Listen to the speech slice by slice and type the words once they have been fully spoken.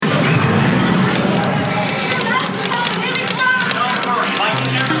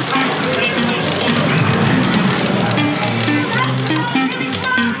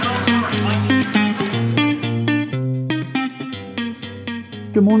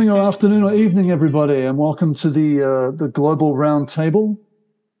morning or afternoon or evening, everybody, and welcome to the global roundtable.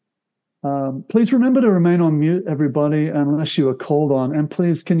 Please remember to remain on mute, everybody, unless you are called on. And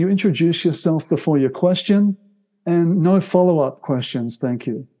please, can you introduce yourself before your question? And no follow-up questions, thank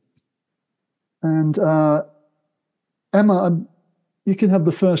you. And Emma, you can have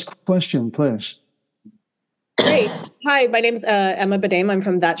the first question, please. Great. Hi, my name's Emma Badame. I'm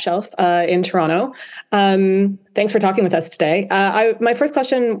from That Shelf in Toronto. Thanks for talking with us today. My first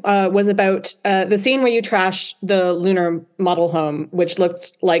question was about the scene where you trash the lunar model home, which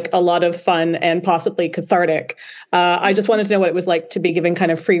looked like a lot of fun and possibly cathartic. I just wanted to know what it was like to be given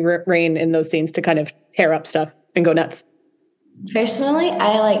kind of free rein in those scenes to kind of tear up stuff and go nuts. Personally,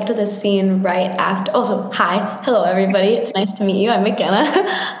 I liked the scene right after. Also, hi. Hello, everybody. It's nice to meet you. I'm McKenna.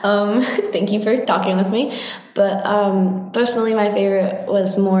 Thank you for talking with me. But personally, my favorite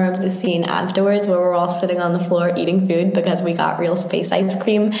was more of the scene afterwards where we're all sitting on the floor eating food because we got real space ice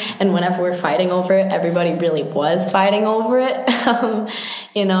cream. And whenever we're fighting over it, everybody really was fighting over it.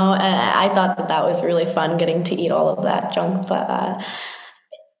 And I thought that was really fun getting to eat all of that junk. But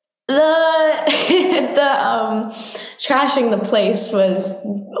the trashing the place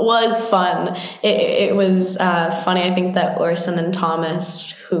was fun. It was funny. I think that Orson and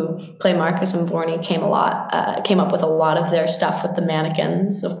Thomas, who play Marcus and Barney, came up with a lot of their stuff with the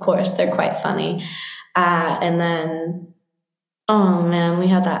mannequins. Of course, they're quite funny. And then, oh man, we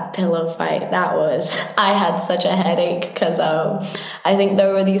had that pillow fight. I had such a headache because I think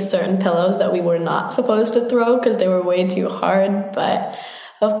there were these certain pillows that we were not supposed to throw because they were way too hard, but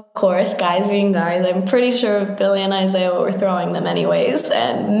of course, guys being guys, I'm pretty sure Billy and Isaiah were throwing them anyways.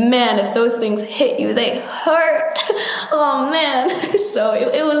 And man, if those things hit you, they hurt. Oh man. So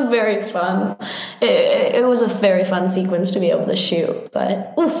it was very fun. It was a very fun sequence to be able to shoot.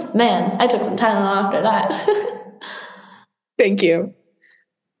 But oof, man, I took some time after that. Thank you.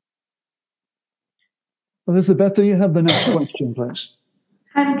 Elizabeth, do you have the next question, please?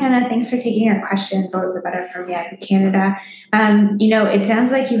 Hi, McKenna. Thanks for taking our questions. Elizabeth from Canada. It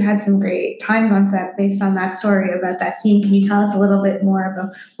sounds like you had some great times on set based on that story about that scene. Can you tell us a little bit more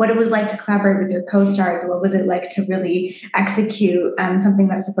about what it was like to collaborate with your co-stars? What was it like to really execute something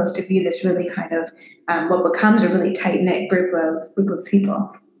that's supposed to be this really kind of what becomes a really tight-knit group of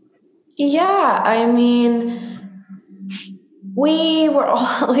people? Yeah, I mean, we were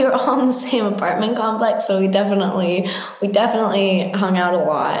all in the same apartment complex, so we definitely hung out a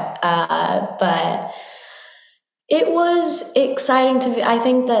lot. But it was exciting I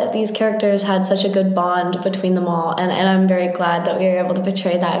think that these characters had such a good bond between them all, and I'm very glad that we were able to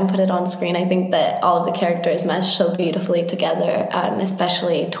portray that and put it on screen. I think that all of the characters meshed so beautifully together,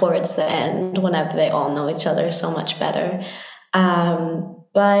 especially towards the end whenever they all know each other so much better.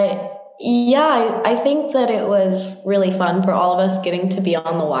 But yeah, I think that it was really fun for all of us getting to be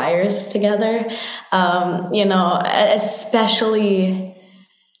on the wires together. Especially,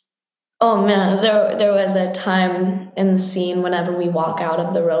 oh man, there was a time in the scene whenever we walk out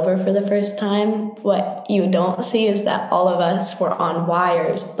of the rover for the first time. What you don't see is that all of us were on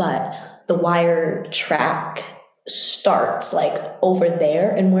wires, but the wire track starts like over there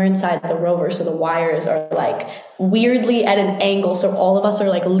and we're inside the rover, so the wires are like weirdly at an angle, so all of us are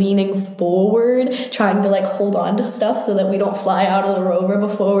like leaning forward trying to like hold on to stuff so that we don't fly out of the rover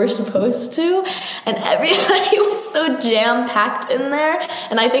before we're supposed to. And everybody was so jam-packed in there,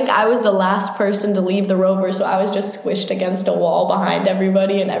 and I think I was the last person to leave the rover, so I was just squished against a wall behind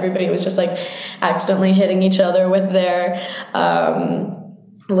everybody, and everybody was just like accidentally hitting each other with their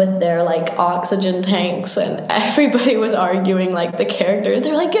like oxygen tanks, and everybody was arguing like the characters.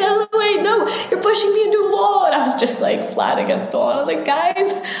 They're like, get out of the way, no, you're pushing me into a wall. And I was just like flat against the wall. I was like,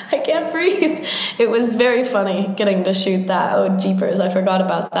 guys, I can't breathe. It was very funny getting to shoot that. Oh, jeepers, I forgot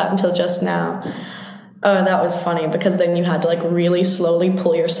about that until just now. Oh, that was funny because then you had to like really slowly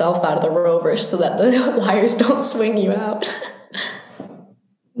pull yourself out of the rover so that the wires don't swing you out.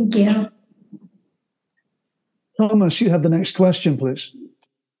 Thank you. Thomas, you have the next question, please.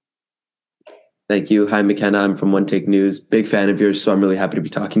 Thank you. Hi, McKenna. I'm from One Take News. Big fan of yours, so I'm really happy to be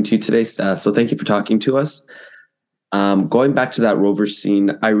talking to you today. So thank you for talking to us. Going back to that rover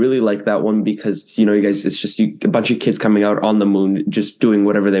scene, I really like that one because, you guys, it's just a bunch of kids coming out on the moon, just doing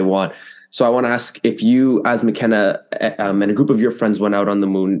whatever they want. So I want to ask, if you, as McKenna, and a group of your friends went out on the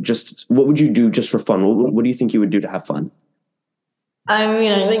moon, just what would you do just for fun? What do you think you would do to have fun? I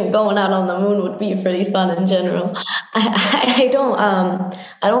mean, I think going out on the moon would be pretty fun in general. I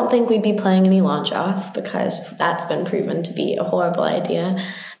don't think we'd be playing any launch off because that's been proven to be a horrible idea.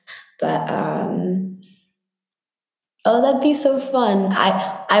 But Oh, that'd be so fun.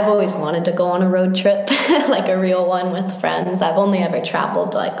 I've always wanted to go on a road trip, like a real one with friends. I've only ever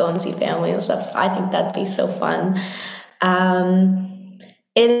traveled to like go and see family and stuff, so I think that'd be so fun.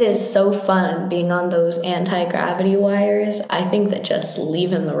 It is so fun being on those anti-gravity wires. I think that just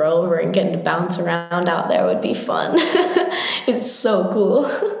leaving the rover and getting to bounce around out there would be fun. It's so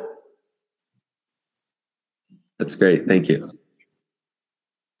cool. That's great. Thank you.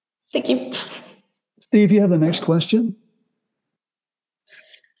 Thank you. Steve, you have the next question?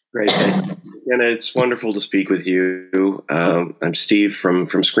 Great. Thank you. And it's wonderful to speak with you. I'm Steve from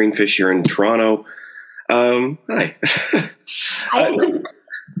Screenfish here in Toronto. Hi.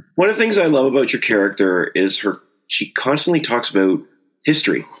 One of the things I love about your character is she constantly talks about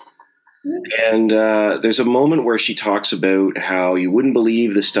history. And there's a moment where she talks about how you wouldn't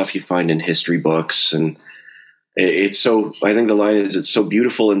believe the stuff you find in history books. And it's so, I think the line is, it's so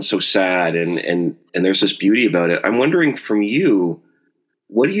beautiful and so sad. And there's this beauty about it. I'm wondering from you,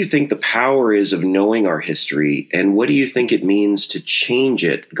 what do you think the power is of knowing our history? And what do you think it means to change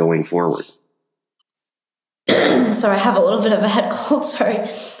it going forward? Sorry, I have a little bit of a head cold, sorry.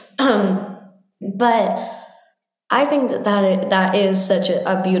 But I think that is such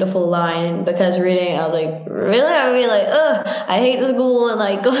a beautiful line, because reading it, I was like, really? I mean, like, I hate school and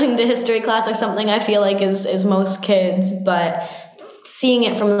like going to history class or something, I feel like is most kids. But seeing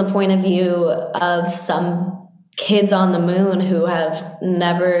it from the point of view of some kids on the moon who have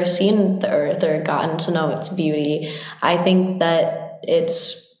never seen the Earth or gotten to know its beauty, I think that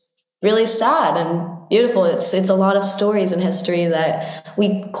it's really sad and beautiful. It's a lot of stories in history that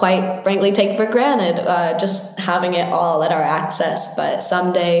we quite frankly take for granted, just having it all at our access. But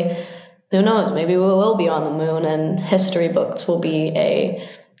someday, who knows, maybe we will be on the moon and history books will be a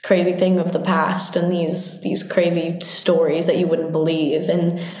crazy thing of the past and these crazy stories that you wouldn't believe.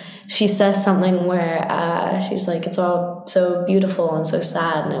 And she says something where she's like, it's all so beautiful and so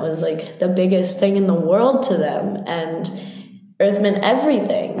sad. And it was like the biggest thing in the world to them. And Earth meant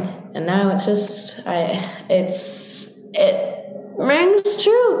everything. And now it's just, it rings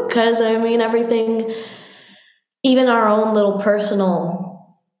true, because I mean, everything, even our own little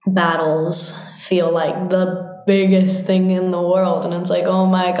personal battles feel like the biggest thing in the world. And it's like, oh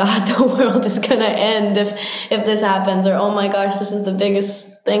my God, the world is going to end if this happens, or oh my gosh, this is the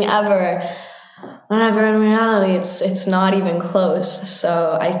biggest thing ever. Whenever in reality, it's not even close.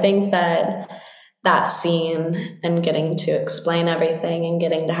 So I think that scene and getting to explain everything and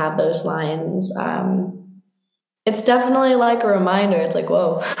getting to have those lines, it's definitely like a reminder. It's like,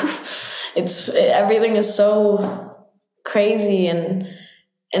 whoa, everything is so crazy and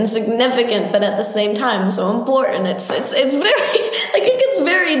insignificant, but at the same time so important. It's very, like, it gets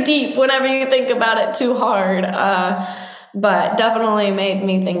very deep whenever you think about it too hard. But definitely made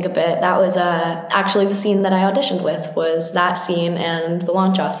me think a bit. That was actually the scene that I auditioned with, was that scene and the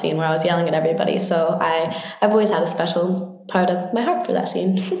launch off scene where I was yelling at everybody. So I've always had a special part of my heart for that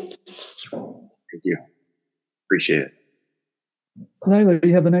scene. Thank you. Appreciate it. Layla,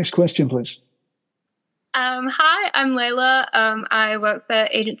 you have the next question, please. Hi, I'm Layla. I work for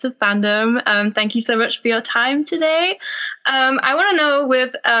Agents of Fandom. Thank you so much for your time today. I want to know,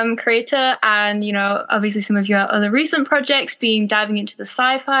 with CRATER and, obviously some of your other recent projects diving into the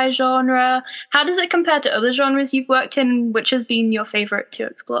sci-fi genre, how does it compare to other genres you've worked in? Which has been your favorite to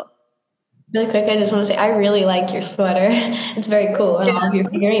explore? Really quick, I just want to say I really like your sweater. It's very cool, and all of your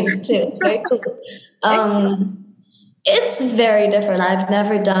figurines too. It's very cool. It's very different. I've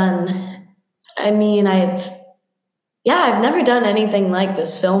never done done anything like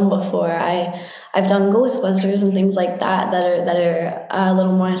this film before. I've done Ghostbusters and things like that are a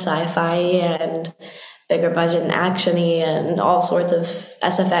little more sci-fi and bigger budget and action-y and all sorts of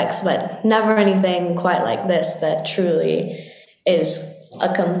SFX, but never anything quite like this that truly is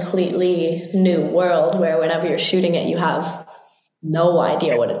a completely new world where whenever you're shooting it, you have no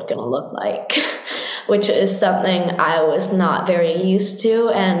idea what it's going to look like, which is something I was not very used to.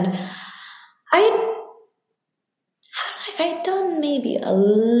 And I'd done maybe a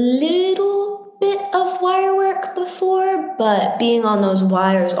little bit of wire work before, but being on those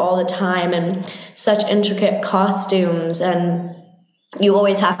wires all the time and such intricate costumes, and you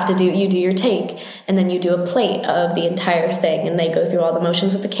always have to do your take, and then you do a plate of the entire thing, and they go through all the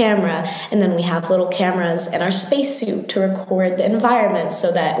motions with the camera, and then we have little cameras in our spacesuit to record the environment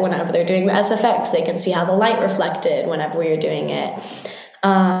so that whenever they're doing the SFX, they can see how the light reflected whenever we were doing it.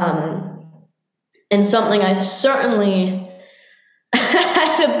 And something I certainly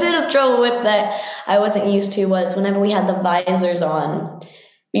had a bit of trouble with that I wasn't used to was whenever we had the visors on,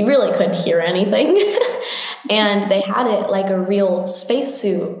 we really couldn't hear anything. And they had it like a real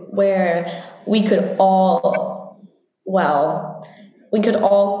spacesuit where we could all well, we could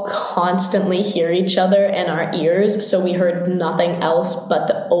all constantly hear each other in our ears, so we heard nothing else but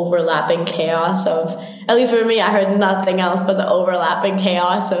the overlapping chaos of, at least for me, I heard nothing else but the overlapping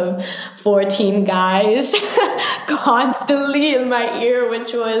chaos of 14 guys constantly in my ear,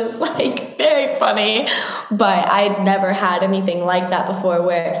 which was like very funny. But I'd never had anything like that before,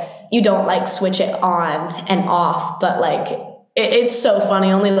 where you don't like switch it on and off, but like it's so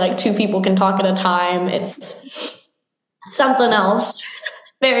funny. Only like 2 people can talk at a time. It's something else.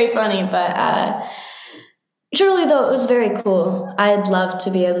 Very funny, but truly though, it was very cool. I'd love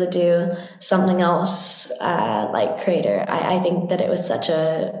to be able to do something else like CRATER. I think that it was such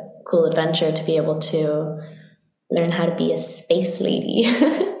a cool adventure to be able to learn how to be a space lady.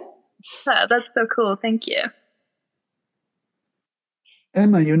 Yeah, that's so cool. Thank you.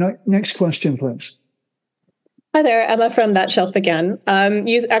 Emma, your next question, please. Hi there, Emma from That Shelf again.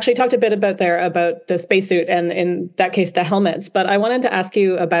 You actually talked a bit about the spacesuit and in that case, the helmets, but I wanted to ask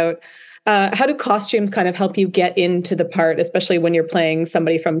you about how do costumes kind of help you get into the part, especially when you're playing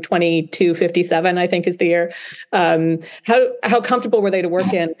somebody from 2257, I think is the year. How comfortable were they to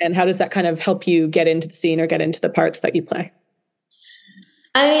work in, and how does that kind of help you get into the scene or get into the parts that you play?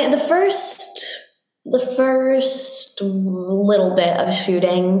 I mean, the first little bit of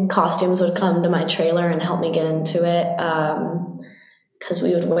shooting, costumes would come to my trailer and help me get into it, because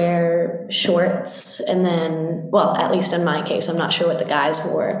we would wear shorts, and then, well, at least in my case, I'm not sure what the guys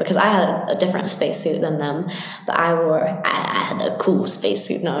wore, because I had a different spacesuit than them, but I had a cool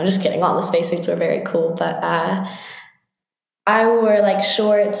spacesuit. No, I'm just kidding. All the spacesuits were very cool, but I wore like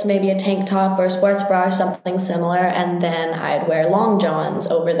shorts, maybe a tank top or a sports bra or something similar, and then I'd wear long johns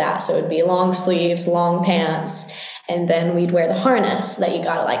over that. So it would be long sleeves, long pants, and then we'd wear the harness that you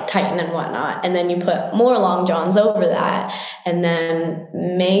gotta like tighten and whatnot. And then you put more long johns over that, and then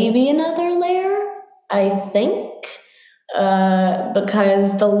maybe another layer, I think,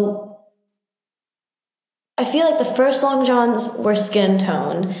 because I feel like the first long johns were skin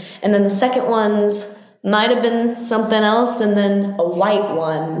tone, and then the second ones might have been something else, and then a white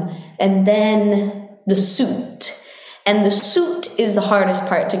one, and then the suit. And the suit is the hardest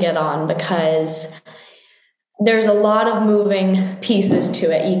part to get on, because there's a lot of moving pieces to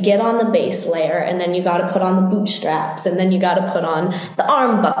it. You get on the base layer, and then you got to put on the bootstraps, and then you got to put on the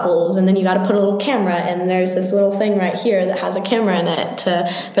arm buckles, and then you got to put a little camera, and there's this little thing right here that has a camera in it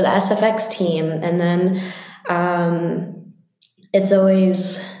for the SFX team. And then it's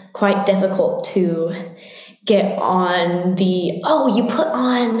always quite difficult to get on you put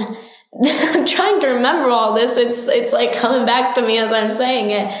on I'm trying to remember all this. It's like coming back to me as I'm saying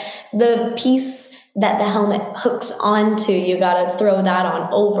it. The piece that the helmet hooks onto, you got to throw that on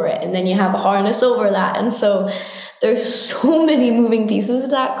over it, and then you have a harness over that. And so there's so many moving pieces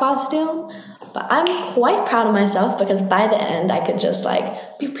to that costume. But I'm quite proud of myself, because by the end I could just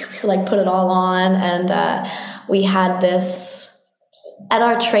like pew, pew, pew, like put it all on. And we had this at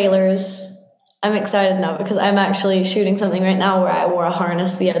our trailers. I'm excited now because I'm actually shooting something right now where I wore a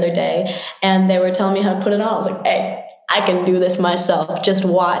harness the other day, and they were telling me how to put it on. I was like, hey, I can do this myself. Just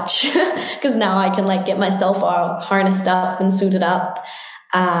watch. Because now I can like get myself all harnessed up and suited up.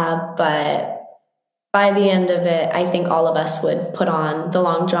 But by the end of it, I think all of us would put on the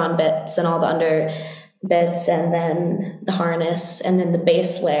long drawn bits and all the under bits, and then the harness, and then the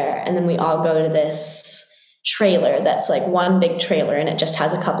base layer. And then we all go to this trailer that's like one big trailer, and it just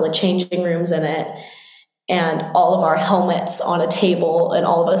has a couple of changing rooms in it, and all of our helmets on a table, and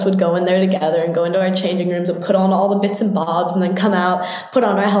all of us would go in there together and go into our changing rooms and put on all the bits and bobs, and then come out, put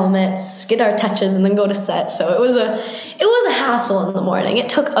on our helmets, get our touches, and then go to set. So it was a hassle in the morning. It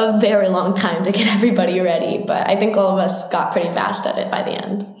took a very long time to get everybody ready, but I think all of us got pretty fast at it by the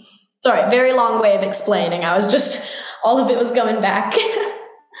end. Sorry, very long way of explaining. All of it was coming back.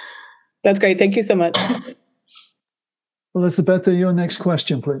 That's great. Thank you so much. Elizabeth, your next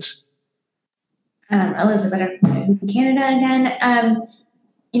question, please. Elizabeth from Canada again.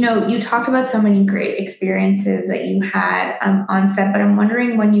 You talked about so many great experiences that you had on set, but I'm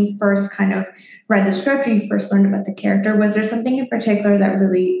wondering, when you first kind of read the script, or you first learned about the character, was there something in particular that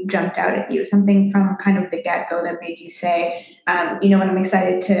really jumped out at you? Something from kind of the get-go that made you say, when I'm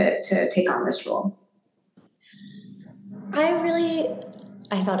excited to take on this role?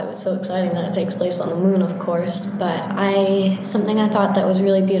 I thought it was so exciting that it takes place on the moon, of course, but something I thought that was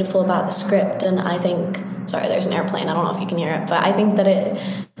really beautiful about the script, and I think, sorry, there's an airplane, I don't know if you can hear it, but I think that it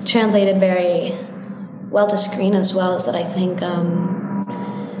translated very well to screen, as well as that I think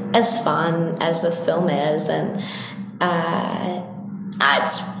as fun as this film is, and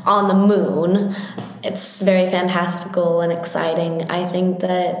it's on the moon, it's very fantastical and exciting. I think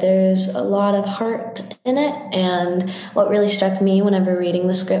that there's a lot of heart in it, and what really struck me whenever reading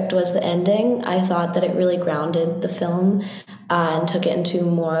the script was the ending. I thought that it really grounded the film and took it into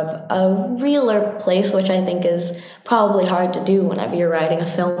more of a realer place, which I think is probably hard to do whenever you're writing a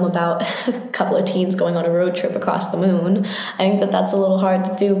film about a couple of teens going on a road trip across the moon. I think that that's a little hard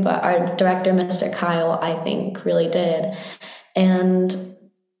to do, but our director, Mr. Kyle, I think really did. And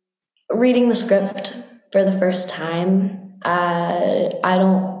reading the script for the first time, I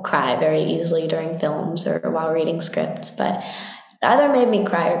don't cry very easily during films or while reading scripts, but it either made me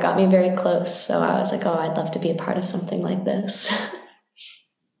cry or got me very close. So I was like, oh, I'd love to be a part of something like this.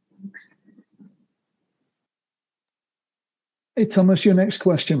 Hey, Thomas, your next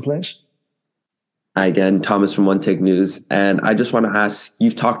question, please. Hi again, Thomas from One Take News. And I just want to ask,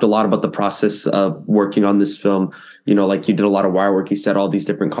 you've talked a lot about the process of working on this film. You know, like you did a lot of wire work, you said all these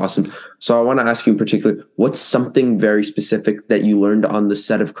different costumes. So I want to ask you in particular, what's something very specific that you learned on the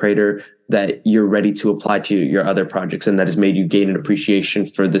set of CRATER that you're ready to apply to your other projects and that has made you gain an appreciation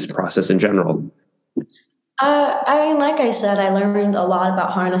for this process in general? I mean, like I said, I learned a lot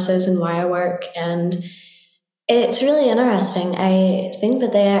about harnesses and wire work, and it's really interesting. I think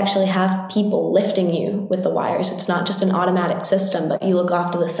that they actually have people lifting you with the wires. It's not just an automatic system, but you look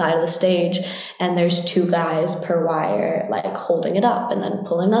off to the side of the stage and there's 2 guys per wire, like holding it up and then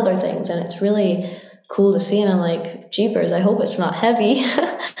pulling other things. And it's really cool to see. And I'm like, jeepers, I hope it's not heavy.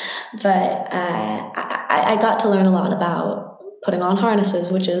 But I got to learn a lot about putting on harnesses,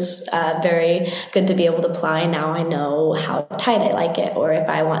 which is very good to be able to apply. Now I know how tight I like it, or if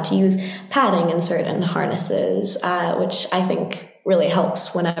I want to use padding in certain harnesses, which I think really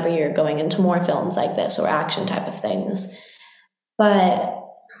helps whenever you're going into more films like this or action type of things. But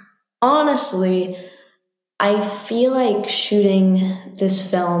honestly, I feel like shooting this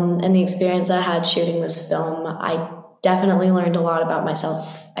film and the experience I had shooting this film, I definitely learned a lot about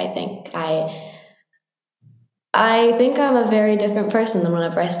myself. I think I'm a very different person than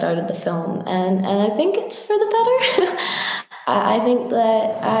whenever I started the film, and I think it's for the better. I think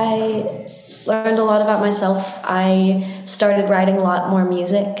that I learned a lot about myself. I started writing a lot more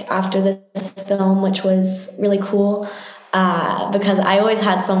music after this film, which was really cool, because I always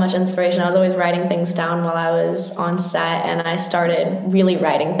had so much inspiration. I was always writing things down while I was on set, and I started really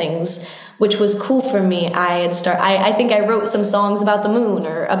writing things, which was cool for me. I think I wrote some songs about the moon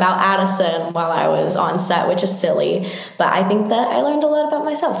or about Addison while I was on set, which is silly. But I think that I learned a lot about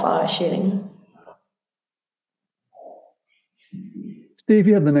myself while I was shooting. Steve,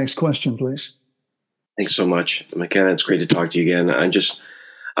 you have the next question, please. Thanks so much, McKenna. It's great to talk to you again.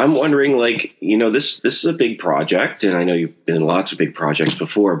 I'm wondering, like, you know, this is a big project, and I know you've been in lots of big projects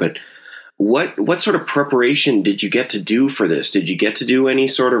before, but what sort of preparation did you get to do for this? Did you get to do any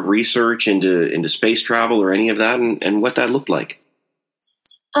sort of research into space travel or any of that, and what that looked like?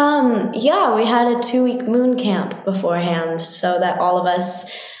 Yeah, we had a 2-week moon camp beforehand so that all of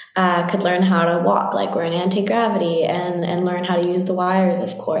us could learn how to walk like we're in anti-gravity and learn how to use the wires,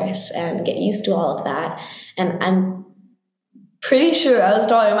 of course, and get used to all of that. And I'm pretty sure, I was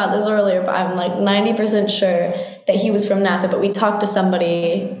talking about this earlier, but I'm like 90% sure that he was from NASA, but we talked to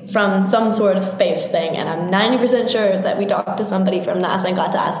somebody from some sort of space thing, and I'm 90% sure that we talked to somebody from NASA and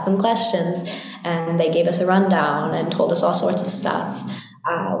got to ask them questions, and they gave us a rundown and told us all sorts of stuff,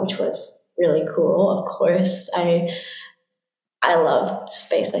 which was really cool, of course. I love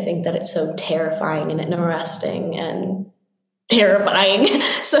space. I think that it's so terrifying and interesting and terrifying.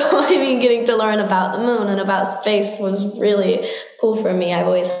 So, I mean, getting to learn about the moon and about space was really cool for me. I've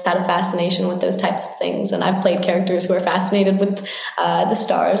always had a fascination with those types of things, and I've played characters who are fascinated with the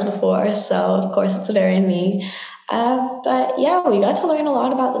stars before, so of course it's very me. But yeah, we got to learn a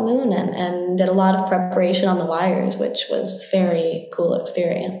lot about the moon and did a lot of preparation on the wires, which was a very cool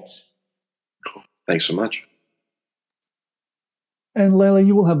experience. Thanks so much. And Layla,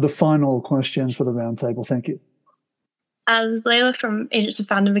 you will have the final question for the roundtable. Thank you. As Layla from Agents of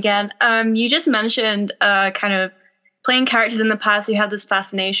Fandom again, you just mentioned kind of playing characters in the past who have this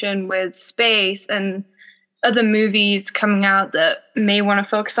fascination with space and other movies coming out that may want to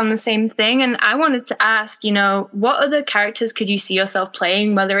focus on the same thing. And I wanted to ask, you know, what other characters could you see yourself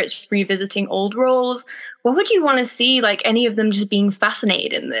playing, whether it's revisiting old roles? What would you want to see, like any of them just being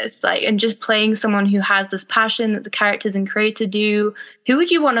fascinated in this, like, and just playing someone who has this passion that the characters in CRATER do? Who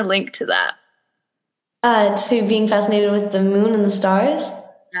would you want to link to that? To being fascinated with the moon and the stars?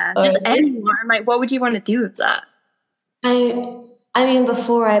 Yeah, just anyone. Like, what would you want to do with that? I mean,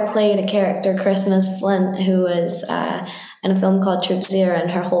 before I played a character, Christmas Flint, who was in a film called Troop Zero, and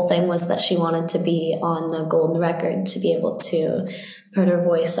her whole thing was that she wanted to be on the golden record to be able to put her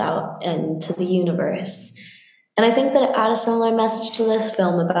voice out into the universe. And I think that it added a similar message to this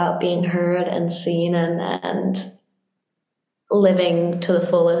film about being heard and seen and living to the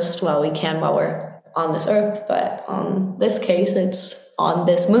fullest while we can while we're on this earth. But on this case, it's on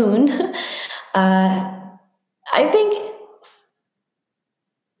this moon. I think,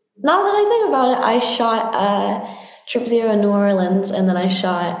 now that I think about it, I shot Troop Zero in New Orleans, and then I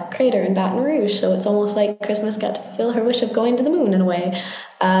shot Crater in Baton Rouge. So it's almost like Christmas got to fulfill her wish of going to the moon in a way,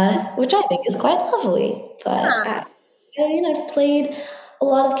 which I think is quite lovely. But I've played a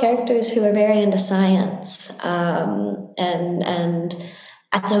lot of characters who are very into science and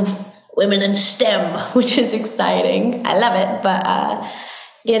lots of women in STEM, which is exciting. I love it, but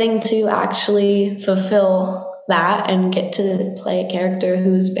getting to actually fulfill that and get to play a character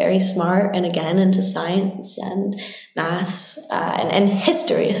who's very smart and again into science and maths and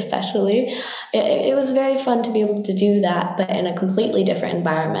history especially, it was very fun to be able to do that, but in a completely different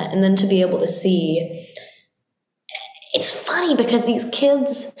environment. And then to be able to see, it's funny because these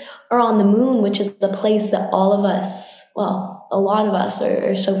kids are on the moon, which is the place that all of us, well, a lot of us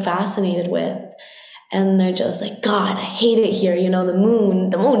are so fascinated with. And they're just like, God, I hate it here. You know, the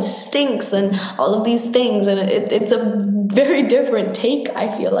moon stinks and all of these things. And it's a very different take, I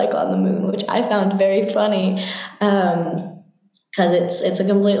feel like, on the moon, which I found very funny because it's a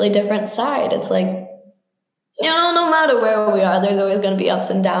completely different side. It's like, you know, no matter where we are, there's always going to be ups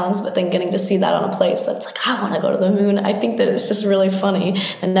and downs. But then getting to see that on a place that's like, I want to go to the moon. I think that it's just really funny.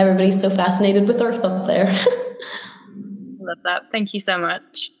 And everybody's so fascinated with Earth up there. Love that. Thank you so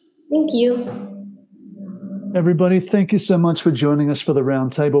much. Thank you. Everybody, thank you so much for joining us for the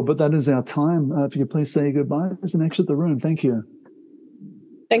round table, but that is our time. If you could please say goodbyes and exit the room. Thank you.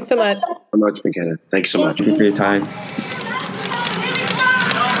 Thanks so much. So much, McKenna. Thanks so much. Thank you for your time.